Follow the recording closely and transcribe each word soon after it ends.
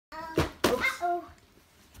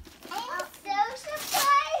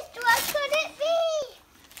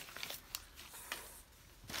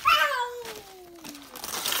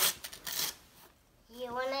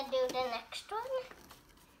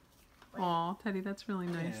Teddy, that's really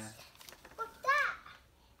nice. Yeah. What's that?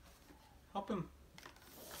 Help him.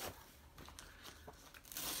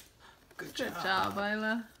 Good Good job. job,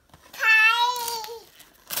 Isla. Hi.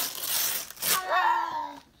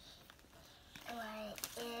 Hello.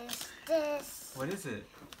 What is this? What is it?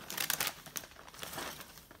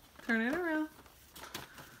 Turn it around.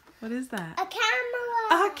 What is that? A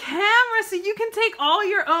camera. A camera, so you can take all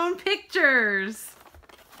your own pictures.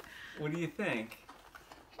 What do you think?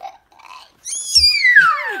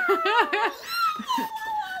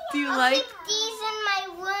 Do you I'll like? keep these in my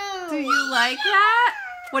room. Do you like that?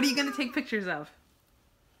 What are you gonna take pictures of?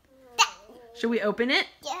 Should we open it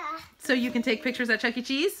Yeah. so you can take pictures at Chuck E.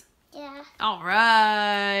 Cheese? Yeah. All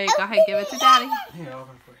right. Go ahead, give it to Daddy. Here, I'll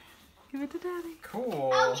open it for you. Give it to Daddy.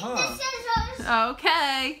 Cool, I'll huh? get the scissors.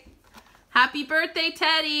 Okay. Happy birthday,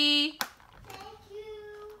 Teddy. Thank you.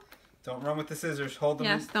 Don't run with the scissors. Hold them.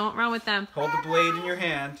 Yes, don't run with them. Hold the blade in your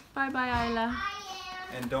hand Bye-bye, Isla.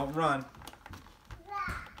 I and don't run.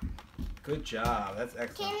 am. Good job. That's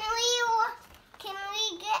excellent. Can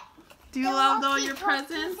we get Do you the love all your walkie-talkies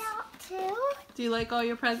presents? out too? Do you like all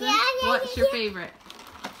your presents? Yeah, What's your yeah. favorite?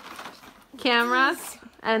 Cameras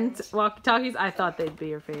and walkie-talkies? I thought they'd be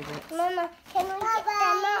your favorites. Mama, can we get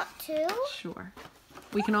them out too? Sure.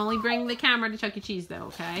 We can only bring the camera to Chuck E. Cheese though,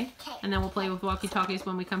 okay? Okay. And then we'll play with walkie-talkies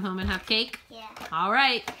when we come home and have cake. Yeah. All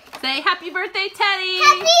right. Say happy birthday, Teddy!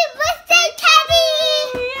 Happy birthday,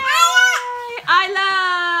 Teddy! Yay!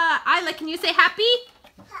 Isla! Isla, can you say happy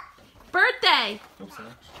birthday? Oops, sorry.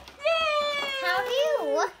 Yay! How do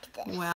you look this? Well.